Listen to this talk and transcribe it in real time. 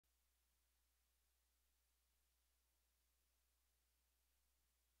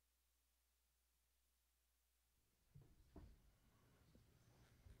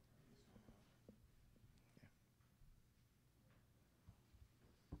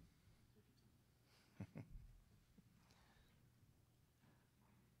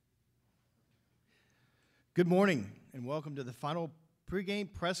Good morning, and welcome to the final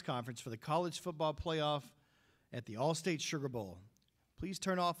pregame press conference for the college football playoff at the Allstate Sugar Bowl. Please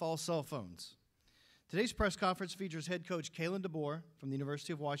turn off all cell phones. Today's press conference features head coach Kalen DeBoer from the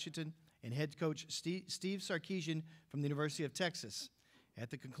University of Washington and head coach Steve Sarkisian from the University of Texas. At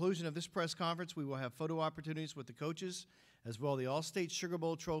the conclusion of this press conference, we will have photo opportunities with the coaches, as well as the Allstate Sugar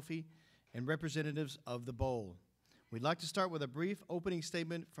Bowl trophy and representatives of the bowl. We'd like to start with a brief opening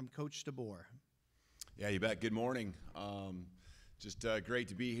statement from Coach DeBoer. Yeah, you bet. Good morning. Just great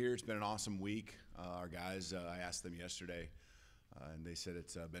to be here. It's been an awesome week. Our guys, I asked them yesterday, and they said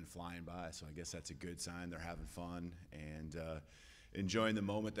it's been flying by, so I guess that's a good sign. They're having fun and enjoying the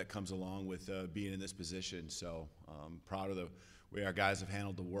moment that comes along with being in this position. So proud of the way our guys have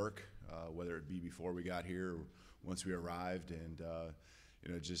handled the work, whether it be before we got here or once we arrived, and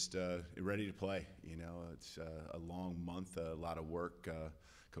just ready to play. It's a long month, a lot of work.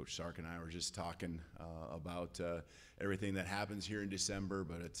 Coach Sark and I were just talking about everything that happens here in December,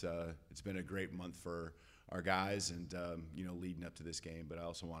 but it's been a great month for our guys, and leading up to this game. But I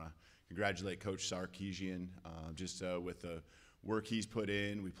also want to congratulate Coach Sarkisian just with the work he's put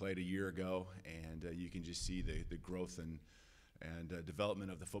in. We played a year ago, and you can just see the growth and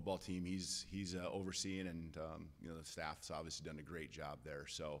development of the football team he's overseeing, and the staff's obviously done a great job there.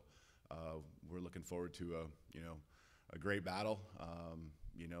 So we're looking forward to a great battle.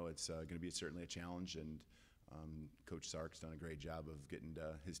 It's going to be certainly a challenge, and Coach Sark's done a great job of getting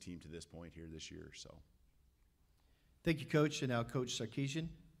his team to this point here this year. So, thank you, Coach. And now Coach Sarkisian.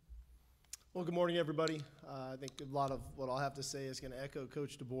 Well, good morning, everybody. I think a lot of what I'll have to say is going to echo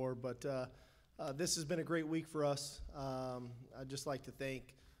Coach DeBoer, but this has been a great week for us. I'd just like to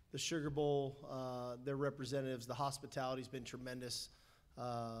thank the Sugar Bowl, their representatives. The hospitality's been tremendous.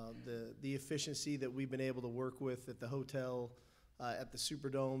 The efficiency that we've been able to work with at the hotel, at the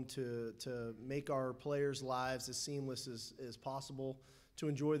Superdome, to make our players' lives as seamless as possible, to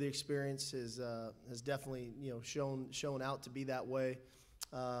enjoy the experience has definitely shown out to be that way.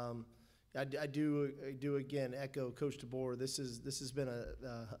 I do again echo Coach DeBoer. This has been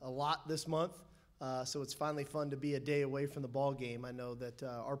a lot this month, so it's finally fun to be a day away from the ball game. I know that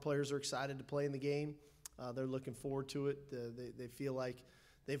our players are excited to play in the game. They're looking forward to it. They feel like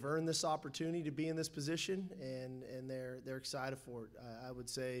they've earned this opportunity to be in this position, and they're excited for it. I would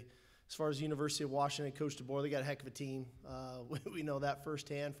say, as far as University of Washington, Coach DeBoer, they got a heck of a team. We know that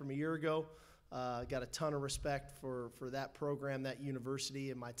firsthand from a year ago. Got a ton of respect for that program, that university,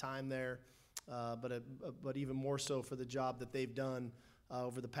 and my time there, but even more so for the job that they've done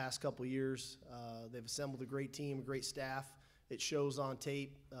over the past couple of years. They've assembled a great team, a great staff. It shows on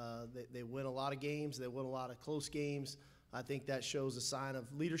tape. They win a lot of games. They win a lot of close games. I think that shows a sign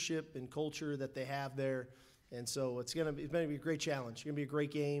of leadership and culture that they have there. And so it's going to be a great challenge. It's going to be a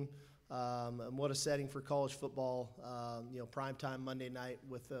great game. And what a setting for college football, primetime Monday night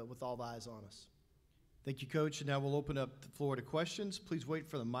with all the eyes on us. Thank you, Coach. And now we'll open up the floor to questions. Please wait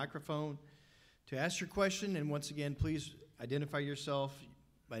for the microphone to ask your question. And once again, please identify yourself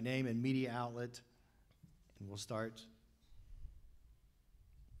by name and media outlet. And we'll start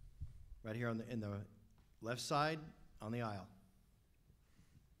right here in the left side on the aisle.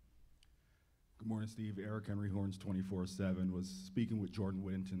 Good morning, Steve. Eric Henry Horns, 24/7, was speaking with Jordan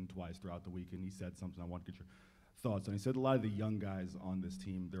Whittington twice throughout the week, and he said something I want to get your thoughts on. He said a lot of the young guys on this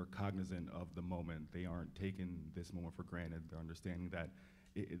team, they're cognizant of the moment. They aren't taking this moment for granted. They're understanding that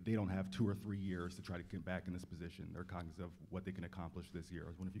they don't have 2 or 3 years to try to get back in this position. They're cognizant of what they can accomplish this year. I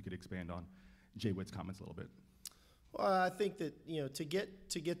was wondering if you could expand on Jay Witt's comments a little bit. Well, I think that to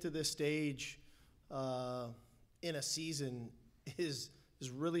get to this stage in a season is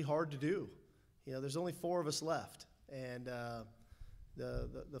really hard to do. There's only 4 of us left, and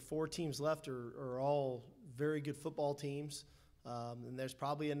the 4 teams left are all very good football teams, and there's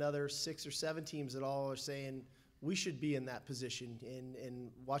probably another 6 or 7 teams that all are saying we should be in that position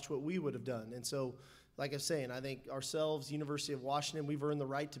and watch what we would have done. And so, like I'm saying, I think ourselves, University of Washington, we've earned the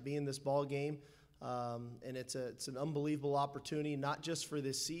right to be in this ball game, and it's an unbelievable opportunity, not just for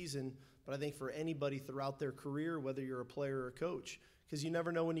this season, but I think for anybody throughout their career, whether you're a player or a coach, because you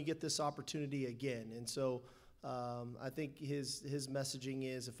never know when you get this opportunity again. And so I think his messaging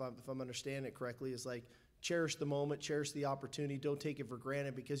is, if I'm understanding it correctly, is like, cherish the moment, cherish the opportunity, don't take it for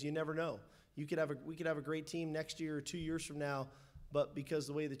granted, because you never know. We could have a great team next year or 2 years from now, but because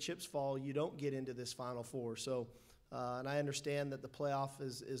the way the chips fall, you don't get into this Final Four. So, and I understand that the playoff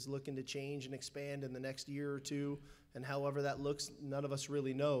is looking to change and expand in the next year or two, and however that looks, none of us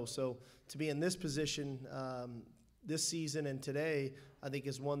really know. So to be in this position this season and today, I think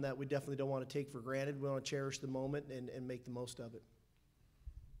is one that we definitely don't want to take for granted. We want to cherish the moment and make the most of it.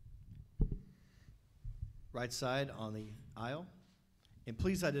 right side on the aisle. And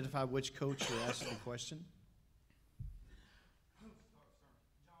please identify which coach you're asking the question.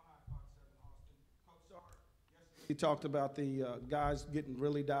 You talked about the guys getting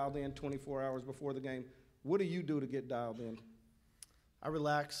really dialed in 24 hours before the game. What do you do to get dialed in? I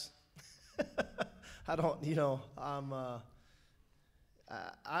relax. I don't, you know,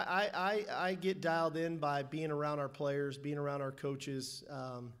 I get dialed in by being around our players, being around our coaches,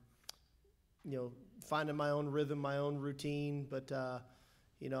 you know, finding my own rhythm, my own routine. But,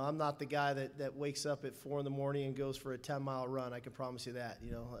 you know, I'm not the guy that wakes up at 4 in the morning and goes for a 10-mile run. I can promise you that.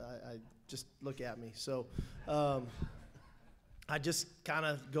 You know, I just look at me. So I just kind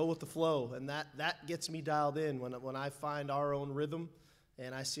of go with the flow, and that gets me dialed in when I find our own rhythm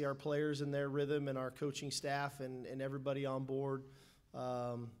and I see our players in their rhythm and our coaching staff and everybody on board.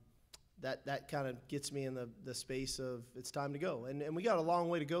 That kind of gets me in the space of it's time to go. And we got a long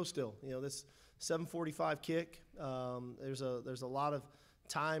way to go still. You know, this 7:45 kick, there's a lot of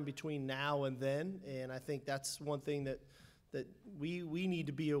time between now and then, and I think that's one thing that we need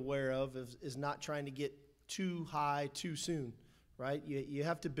to be aware of is not trying to get too high too soon, right? You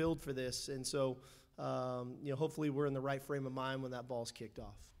have to build for this, and so you know, hopefully we're in the right frame of mind when that ball's kicked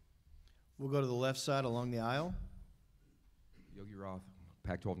off. We'll go to the left side along the aisle. Yogi Roth,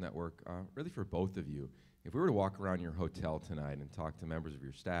 Pac-12 Network. Really for both of you, if we were to walk around your hotel tonight and talk to members of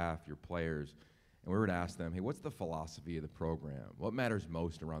your staff, your players, and we were to ask them, hey, what's the philosophy of the program? What matters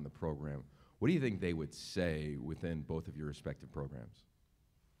most around the program? What do you think they would say within both of your respective programs?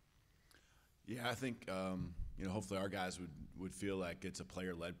 Yeah, I think you know, hopefully our guys would feel like it's a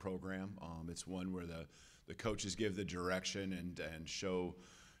player-led program. It's one where the coaches give the direction and show,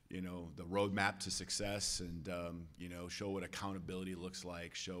 you know, the roadmap to success, and you know, show what accountability looks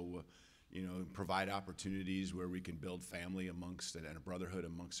like. Show, you know, provide opportunities where we can build family amongst and a brotherhood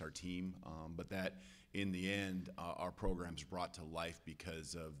amongst our team. But that in the end, our program's brought to life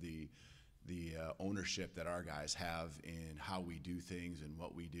because of the ownership that our guys have in how we do things and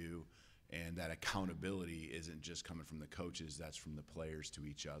what we do. And that accountability isn't just coming from the coaches, that's from the players to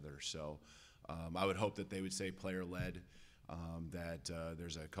each other. So I would hope that they would say player-led, that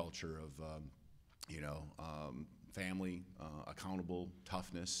there's a culture of, you know, family, accountable,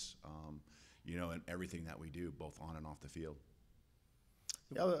 toughness, you know, and everything that we do, both on and off the field.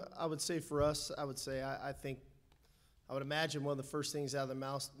 Yeah, I would say for us, I would imagine one of the first things out of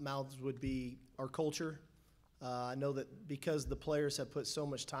their mouths would be our culture. I know that because the players have put so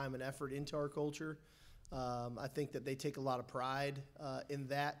much time and effort into our culture, I think that they take a lot of pride in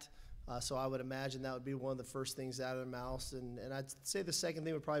that. So I would imagine that would be one of the first things out of their mouths. And I'd say the second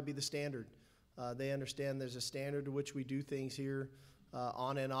thing would probably be the standard. They understand there's a standard to which we do things here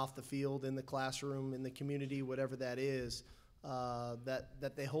on and off the field, in the classroom, in the community, whatever that is,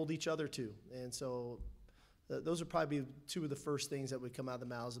 that they hold each other to. And so those are probably two of the first things that would come out of the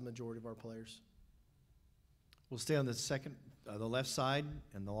mouths of the majority of our players. We'll stay on the left side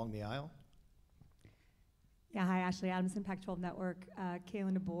and along the aisle. Yeah, hi, Ashley Adamson, Pac-12 Network.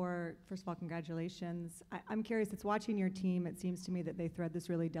 Kalen, DeBoer, first of all, congratulations. I'm curious, it's watching your team, it seems to me that they thread this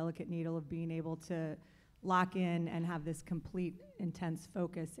really delicate needle of being able to lock in and have this complete, intense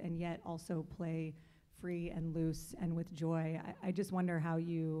focus and yet also play free and loose and with joy. I just wonder how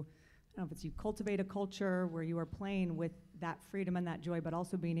you, I don't know if it's you cultivate a culture where you are playing with that freedom and that joy, but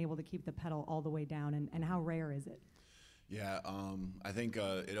also being able to keep the pedal all the way down, and how rare is it? Yeah, I think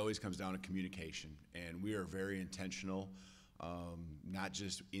it always comes down to communication, and we are very intentional, not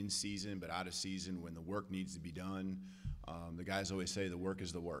just in season, but out of season when the work needs to be done. The guys always say the work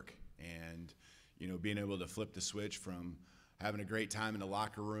is the work, and you know, being able to flip the switch from having a great time in the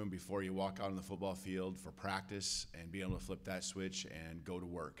locker room before you walk out on the football field for practice, and being able to flip that switch and go to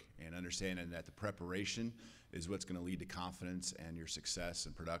work, and understanding that the preparation is what's going to lead to confidence and your success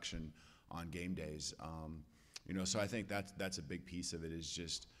and production on game days. You know, so I think that's a big piece of it, is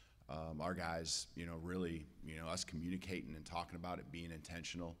just our guys, you know, really, you know, us communicating and talking about it, being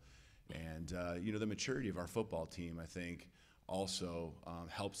intentional. And, you know, the maturity of our football team, I think, also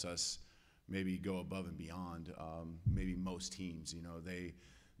helps us maybe go above and beyond maybe most teams. You know,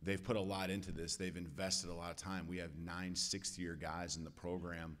 they've put a lot into this. They've invested a lot of time. We have 9 sixth-year guys in the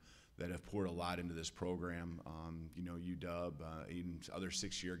program that have poured a lot into this program. You know, UW, even other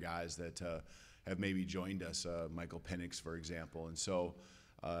 6-year guys that have maybe joined us, Michael Penix, for example. And so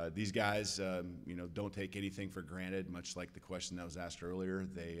these guys, you know, don't take anything for granted, much like the question that was asked earlier.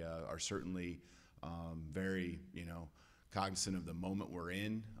 They are certainly very, you know, cognizant of the moment we're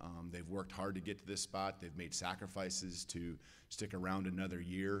in. They've worked hard to get to this spot. They've made sacrifices to stick around another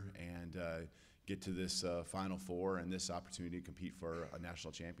year and get to this Final Four and this opportunity to compete for a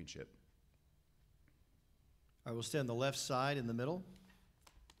national championship. All right, we'll stay on the left side in the middle.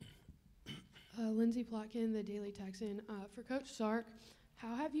 Lindsay Plotkin, the Daily Texan. For Coach Sark,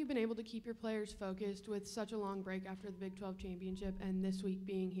 how have you been able to keep your players focused with such a long break after the Big 12 championship and this week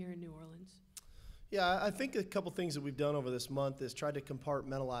being here in New Orleans? Yeah, I think a couple things that we've done over this month is tried to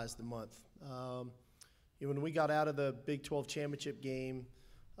compartmentalize the month. When we got out of the Big 12 championship game,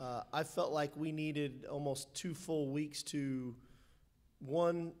 I felt like we needed almost 2 full weeks to,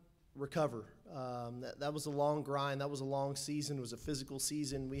 one, recover. That was a long grind. That was a long season. It was a physical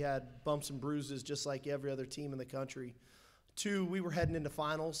season. We had bumps and bruises just like every other team in the country. 2, we were heading into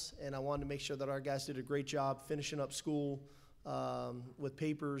finals, and I wanted to make sure that our guys did a great job finishing up school with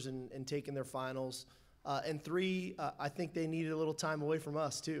papers and taking their finals. And 3, I think they needed a little time away from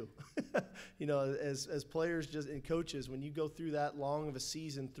us too. As players and coaches, when you go through that long of a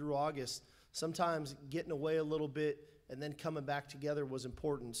season through August, sometimes getting away a little bit and then coming back together was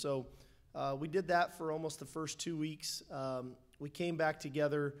important. So we did that for almost the first 2 weeks. We came back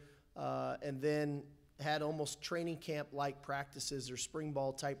together and then had almost training camp-like practices or spring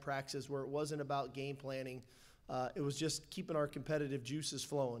ball type practices where it wasn't about game planning. It was just keeping our competitive juices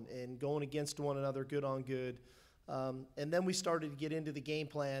flowing and going against one another good on good. And then we started to get into the game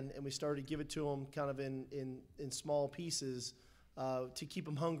plan, and we started to give it to them kind of in small pieces to keep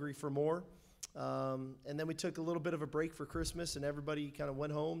them hungry for more. And then we took a little bit of a break for Christmas, and everybody kind of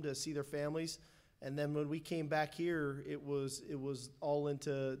went home to see their families. And then when we came back here, it was all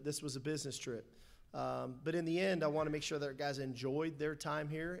into this was a business trip. But in the end, I want to make sure that our guys enjoyed their time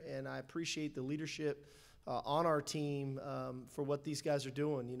here, and I appreciate the leadership on our team for what these guys are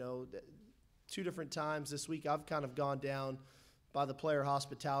doing. 2 different times this week, I've kind of gone down by the player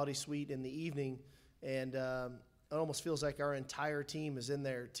hospitality suite in the evening, and it almost feels like our entire team is in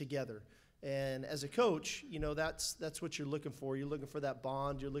there together. And as a coach, that's what you're looking for. You're looking for that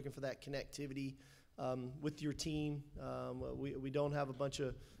bond. You're looking for that connectivity with your team. We don't have a bunch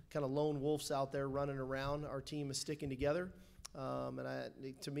of kind of lone wolves out there running around. Our team is sticking together.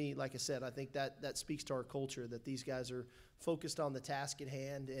 To me, like I said, I think that speaks to our culture, that these guys are focused on the task at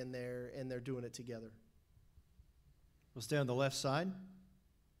hand and they're doing it together. We'll stay on the left side.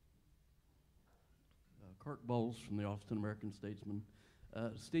 Kirk Bowles from the Austin American Statesman.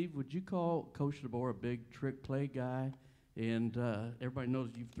 Steve, would you call Coach DeBoer a big trick play guy? And everybody knows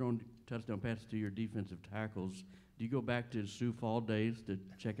you've thrown touchdown passes to your defensive tackles. Do you go back to Sioux Fall days to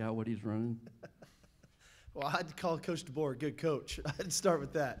check out what he's running? Well, I'd call Coach DeBoer a good coach. I'd start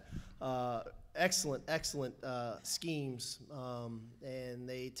with that. Excellent schemes, and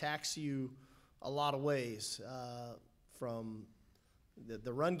they tax you a lot of ways, from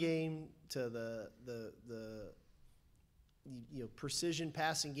the run game to the precision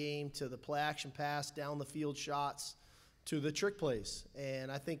passing game to the play action pass, down the field shots to the trick plays.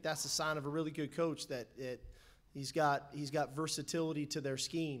 And I think that's a sign of a really good coach, that he's got versatility to their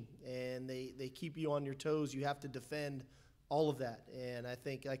scheme, and they keep you on your toes. You have to defend all of that. And I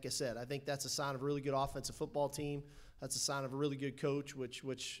think, like I said, I think that's a sign of a really good offensive football team. That's a sign of a really good coach, which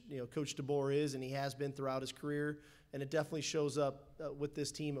Coach DeBoer is, and he has been throughout his career. And it definitely shows up with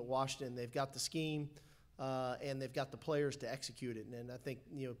this team at Washington. They've got the scheme, and they've got the players to execute it. And I think,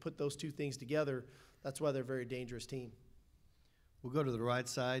 put those 2 things together, that's why they're a very dangerous team. We'll go to the right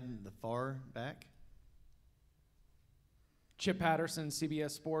side, the far back. Chip Patterson,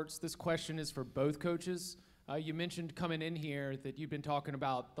 CBS Sports. This question is for both coaches. You mentioned coming in here that you've been talking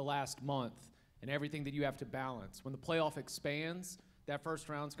about the last month and everything that you have to balance. When the playoff expands, that first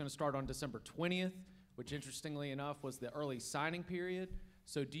round is going to start on December 20th, which interestingly enough was the early signing period.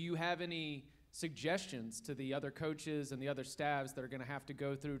 So do you have any suggestions to the other coaches and the other staffs that are going to have to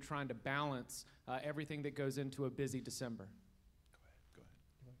go through trying to balance everything that goes into a busy December? Go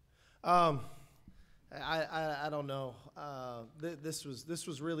ahead. I don't know. This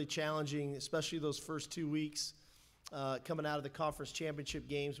was really challenging, especially those first 2 weeks coming out of the conference championship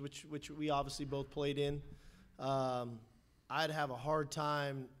games, which we obviously both played in. I'd have a hard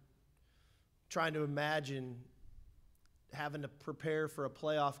time trying to imagine having to prepare for a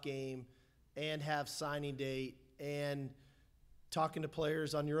playoff game and have signing date and talking to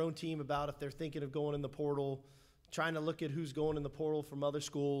players on your own team about if they're thinking of going in the portal, trying to look at who's going in the portal from other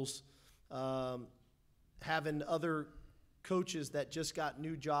schools, having other coaches that just got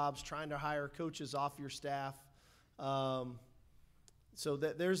new jobs, trying to hire coaches off your staff. So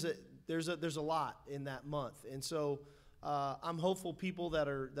that there's a lot in that month. And so I'm hopeful people that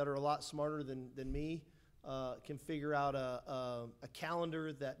are a lot smarter than me can figure out a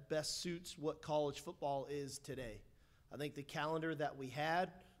calendar that best suits what college football is today. I think the calendar that we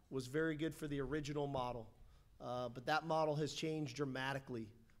had was very good for the original model, but that model has changed dramatically.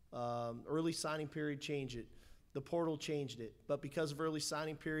 Early signing period changed it. The portal changed it. But because of early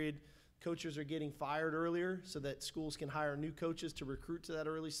signing period, coaches are getting fired earlier so that schools can hire new coaches to recruit to that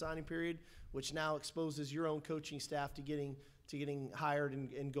early signing period, which now exposes your own coaching staff to getting hired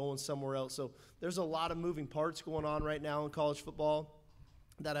and going somewhere else. So there's a lot of moving parts going on right now in college football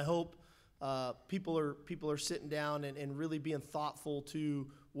that I hope people are sitting down and really being thoughtful to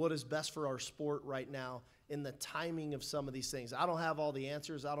what is best for our sport right now in the timing of some of these things. I don't have all the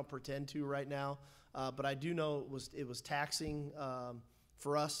answers. I don't pretend to right now, but I do know it was taxing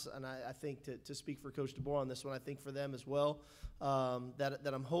for us, and I think to speak for Coach DeBoer on this one, I think for them as well,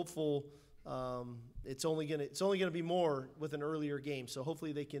 that I'm hopeful. It's only gonna be more with an earlier game. So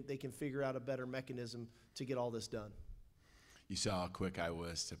hopefully they can figure out a better mechanism to get all this done. You saw how quick I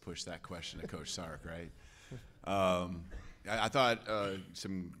was to push that question to Coach Sark, right? I thought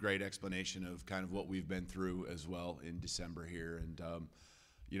some great explanation of kind of what we've been through as well in December here, and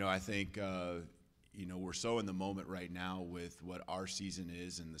I think we're so in the moment right now with what our season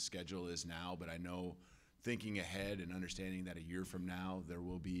is and the schedule is now. But I know thinking ahead and understanding that a year from now there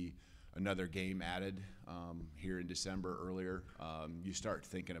will be another game added here in December earlier, you start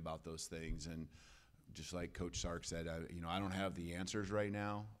thinking about those things. And just like Coach Sark said, I don't have the answers right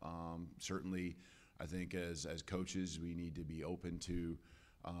now. Certainly, I think as coaches, we need to be open to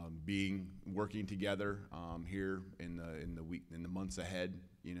working together here in the months ahead.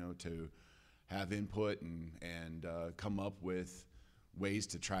 To have input and come up with ways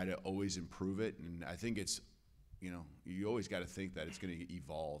to try to always improve it. And I think it's, you always got to think that it's going to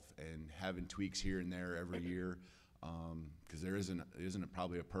evolve, and having tweaks here and there every year, because there isn't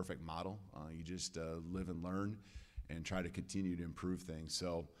probably a perfect model. You just live and learn and try to continue to improve things.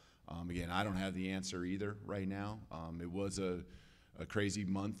 So again, I don't have the answer either right now. It was a crazy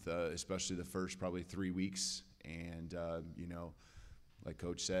month, especially the first probably 3 weeks, and like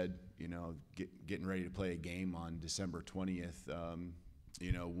Coach said, getting ready to play a game on December 20th,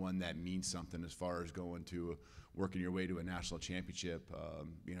 one that means something as far as going to working your way to a national championship.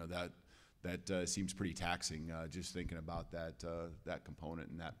 That seems pretty taxing, just thinking about that component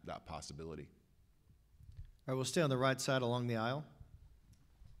and that possibility. All right, we'll stay on the right side along the aisle.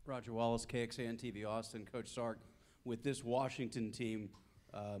 Roger Wallace, KXAN TV Austin. Coach Sark, with this Washington team,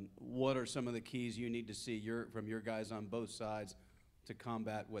 what are some of the keys you need to see from your guys on both sides to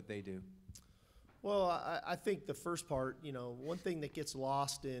combat what they do? Well, I think the first part, one thing that gets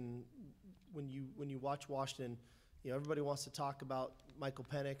lost in when you watch Washington, everybody wants to talk about Michael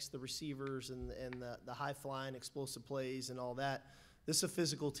Penix, the receivers, and the high-flying, explosive plays and all that. This is a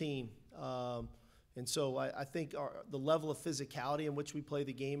physical team. And so I think the level of physicality in which we play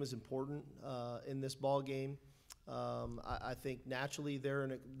the game is important in this ball game. I think naturally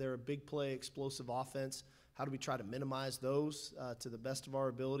they're a big play, explosive offense. How do we try to minimize those to the best of our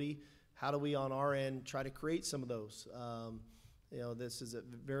ability? How do we on our end try to create some of those? This is a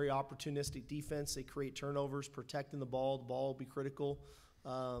very opportunistic defense. They create turnovers, protecting the ball. The ball will be critical.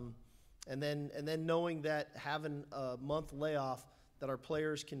 And then knowing that having a month layoff, that our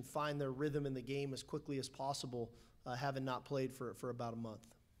players can find their rhythm in the game as quickly as possible, having not played for about a month.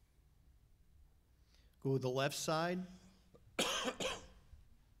 Go with the left side.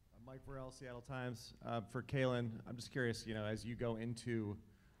 Mike Burrell, Seattle Times. For Kalen, I'm just curious, as you go into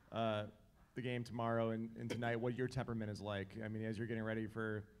the game tomorrow and tonight, what your temperament is like. I mean, as you're getting ready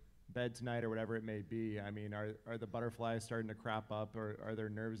for bed tonight or whatever it may be, I mean, are the butterflies starting to crop up, or are there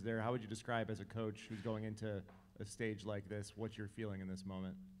nerves there? How would you describe as a coach who's going into a stage like this, what you're feeling in this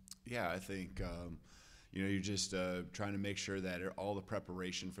moment? Yeah, I think, you're just trying to make sure that all the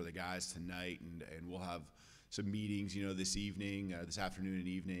preparation for the guys tonight, and we'll have some meetings, this evening, this afternoon and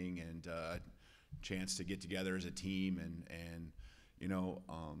evening, and a chance to get together as a team. And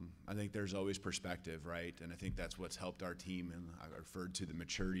I think there's always perspective, right? And I think that's what's helped our team, and I referred to the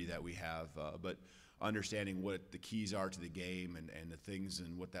maturity that we have, but understanding what the keys are to the game and the things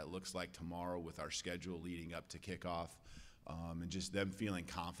and what that looks like tomorrow with our schedule leading up to kickoff, and just them feeling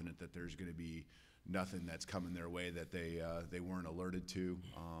confident that there's going to be nothing that's coming their way that they weren't alerted to.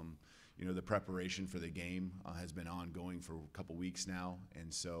 The preparation for the game has been ongoing for a couple weeks now,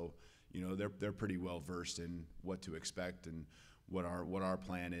 and so they're pretty well versed in what to expect and what our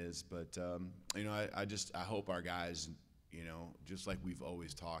plan is. But I hope our guys, just like we've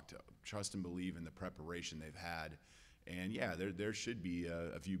always talked, trust and believe in the preparation they've had. And yeah, there should be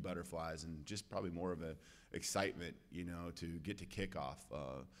a few butterflies and just probably more of a excitement, to get to kickoff.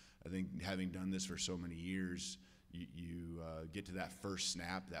 I think having done this for so many years, you get to that first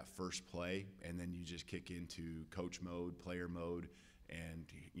snap, that first play, and then you just kick into coach mode, player mode, and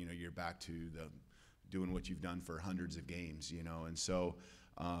you're back to doing what you've done for hundreds of games, and so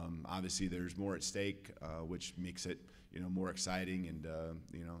Obviously, there's more at stake, which makes it more exciting, and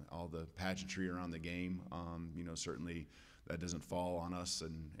all the pageantry around the game. Certainly that doesn't fall on us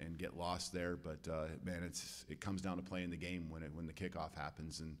and get lost there. But man, it comes down to playing the game when the kickoff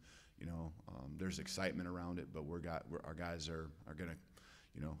happens, and there's excitement around it. But our guys are gonna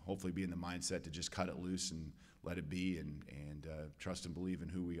hopefully be in the mindset to just cut it loose and let it be, and trust and believe in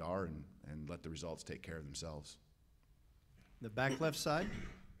who we are, and let the results take care of themselves. The back left side.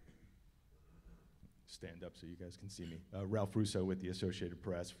 Stand up so you guys can see me. Ralph Russo with the Associated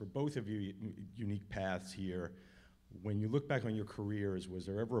Press. For both of you, unique paths here. When you look back on your careers, was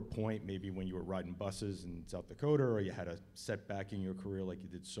there ever a point, maybe when you were riding buses in South Dakota, or you had a setback in your career like you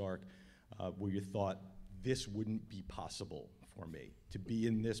did Sark, where you thought, this wouldn't be possible for me to be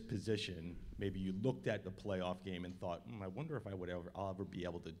in this position? Maybe you looked at the playoff game and thought, I wonder if I'll ever be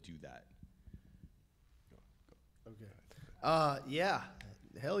able to do that. Okay. Yeah.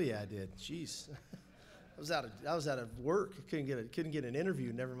 Hell yeah, I did. Jeez. I was out of work. Couldn't get an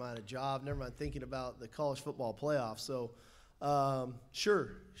interview. Never mind a job. Never mind thinking about the college football playoffs. So,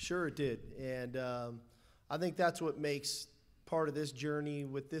 sure it did. And I think that's what makes part of this journey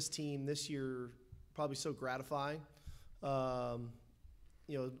with this team this year probably so gratifying.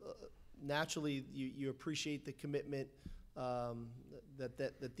 Naturally, you appreciate the commitment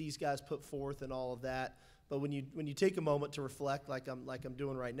that these guys put forth and all of that. But when you take a moment to reflect, like I'm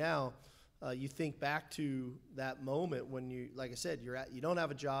doing right now, you think back to that moment when like I said, you don't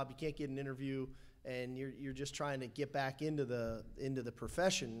have a job, you can't get an interview, and you're just trying to get back into the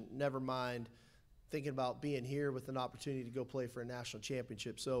profession. Never mind thinking about being here with an opportunity to go play for a national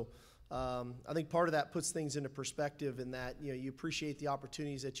championship. So I think part of that puts things into perspective, in that you appreciate the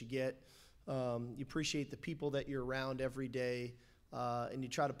opportunities that you get, you appreciate the people that you're around every day, and you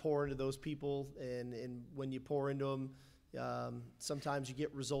try to pour into those people. And when you pour into them, sometimes you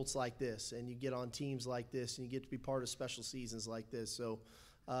get results like this, and you get on teams like this, and you get to be part of special seasons like this. So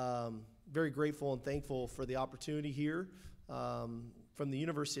very grateful and thankful for the opportunity here from the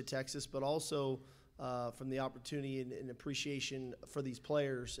University of Texas, but also from the opportunity and appreciation for these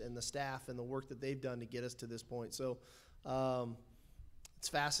players and the staff and the work that they've done to get us to this point. So it's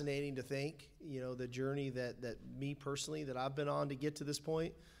fascinating to think, the journey that me personally, that I've been on to get to this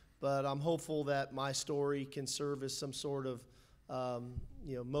point. But I'm hopeful that my story can serve as some sort of,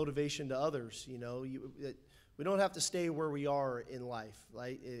 motivation to others. We don't have to stay where we are in life,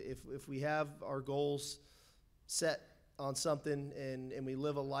 right? If we have our goals set on something, and we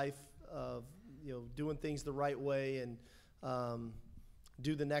live a life of, doing things the right way, and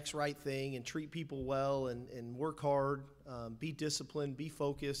do the next right thing, and treat people well, and work hard, be disciplined, be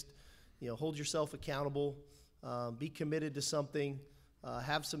focused, hold yourself accountable, be committed to something.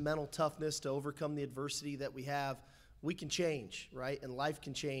 Have some mental toughness to overcome the adversity that we have, we can change, right? And life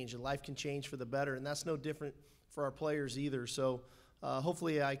can change, and life can change for the better. And that's no different for our players either. So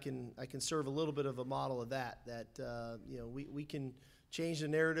hopefully I can serve a little bit of a model of that we can change the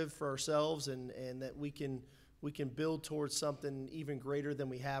narrative for ourselves, and that we can build towards something even greater than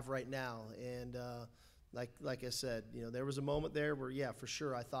we have right now. And like I said, there was a moment there where, yeah, for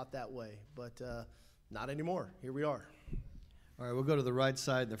sure I thought that way, but not anymore. Here we are. All right, we'll go to the right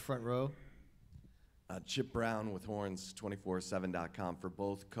side in the front row. Chip Brown with Horns247.com. For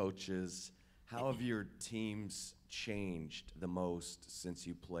both coaches, how have your teams changed the most since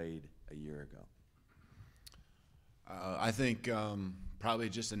you played a year ago? I think probably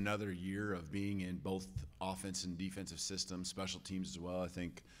just another year of being in both offense and defensive systems, special teams as well. I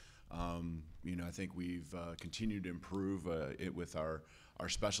think, I think we've continued to improve it with our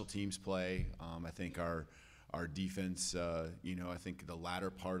special teams play. I think our defense, I think the latter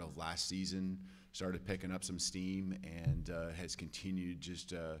part of last season started picking up some steam, and has continued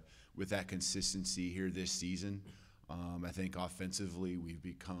just with that consistency here this season. I think offensively we've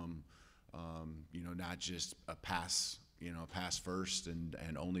become, not just a pass first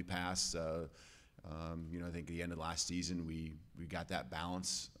and only pass. I think at the end of last season we got that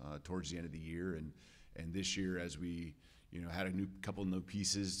balance towards the end of the year, and this year, as we had a couple new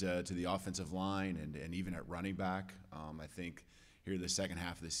pieces to the offensive line and even at running back. I think here the second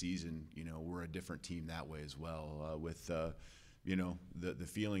half of the season, we're a different team that way as well, with the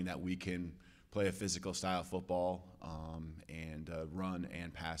feeling that we can play a physical style football and run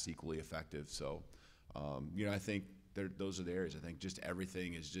and pass equally effective. So, I think those are the areas. I think just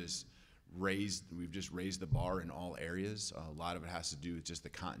everything is just raised. We've just raised the bar in all areas. A lot of it has to do with just the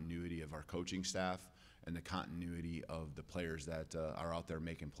continuity of our coaching staff and the continuity of the players that are out there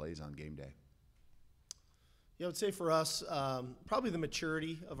making plays on game day. I would say for us, probably the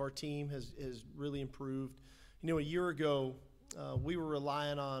maturity of our team has really improved. A year ago, we were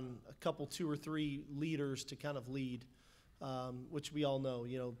relying on a couple, 2 or 3 leaders to kind of lead, which we all know.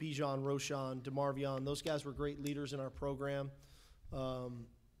 You know, Bijan, Roshan, DeMarvion, those guys were great leaders in our program.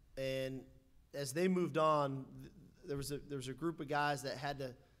 And as they moved on, there was a group of guys that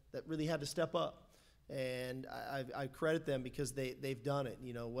really had to step up. And I credit them because they've done it,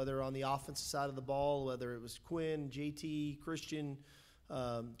 you know, whether on the offensive side of the ball, whether it was Quinn, JT, Christian,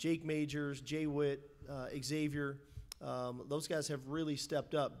 Jake Majors, Jay Witt, Xavier. Those guys have really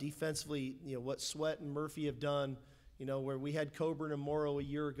stepped up. Defensively, you know, what Sweat and Murphy have done, you know, where we had Coburn and Morrow a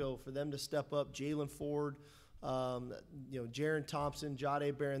year ago, for them to step up, Jalen Ford, you know, Jaron Thompson,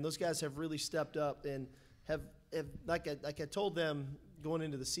 Jade Barron, those guys have really stepped up and have like I told them going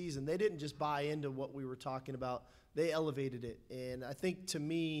into the season, they didn't just buy into what we were talking about. They elevated it. And I think, to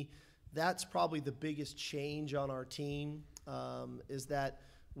me, that's probably the biggest change on our team, is that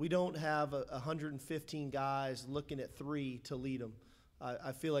we don't have 115 guys looking at 3 to lead them.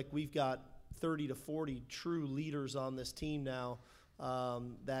 I feel like we've got 30 to 40 true leaders on this team now,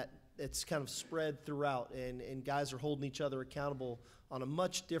 that it's kind of spread throughout, and guys are holding each other accountable on a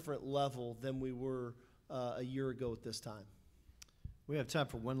much different level than we were a year ago at this time. We have time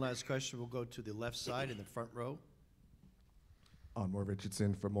for one last question. We'll go to the left side in the front row. More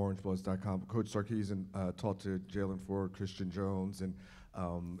Richardson from OrangeBuzz.com. Coach Sarkisian talked to Jalen Ford, Christian Jones, and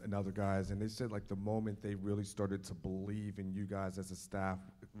other guys, and they said, like, the moment they really started to believe in you guys as a staff,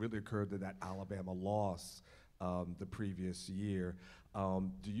 it really occurred to that Alabama loss the previous year.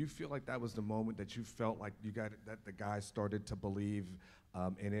 Do you feel like that was the moment that you felt like that the guys started to believe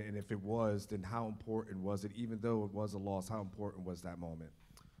in it? And if it was, then how important was it? Even though it was a loss, how important was that moment?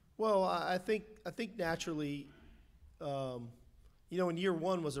 Well, I think naturally, you know, in year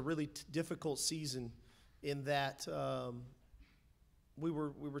one was a really difficult season, in that we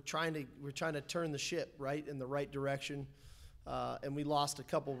were trying to turn the ship right in the right direction, and we lost a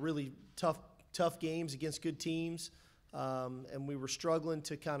couple really tough games against good teams, and we were struggling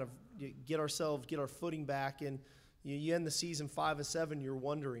to kind of get our footing back. And you end the season 5-7, you're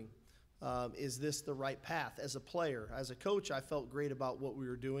wondering, is this the right path? As a player, as a coach, I felt great about what we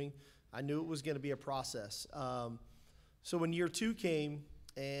were doing. I knew it was going to be a process. So when year 2 came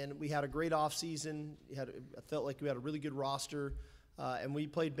and we had a great offseason, I felt like we had a really good roster, and we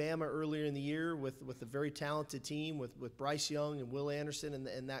played Bama earlier in the year with a very talented team with Bryce Young and Will Anderson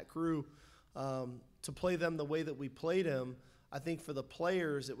and that crew. To play them the way that we played them, I think for the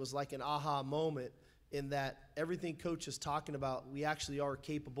players it was like an aha moment, in that everything Coach is talking about, we actually are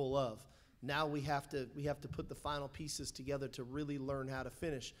capable of. Now we have to put the final pieces together to really learn how to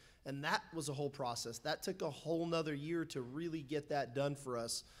finish. And that was a whole process. That took a whole nother year to really get that done for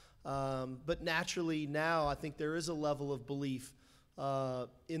us. But naturally now I think there is a level of belief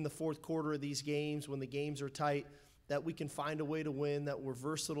in the fourth quarter of these games, when the games are tight, that we can find a way to win, that we're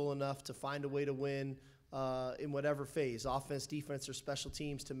versatile enough to find a way to win in whatever phase, offense, defense, or special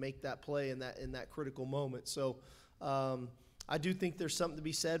teams, to make that play in that critical moment. So I do think there's something to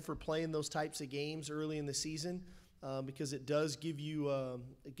be said for playing those types of games early in the season, because it does give you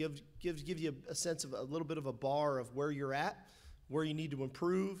gives you a sense of a little bit of a bar of where you're at, where you need to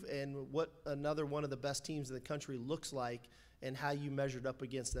improve, and what another one of the best teams in the country looks like, and how you measured up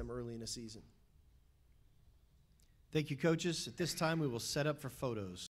against them early in the season. Thank you, coaches. At this time, we will set up for photos.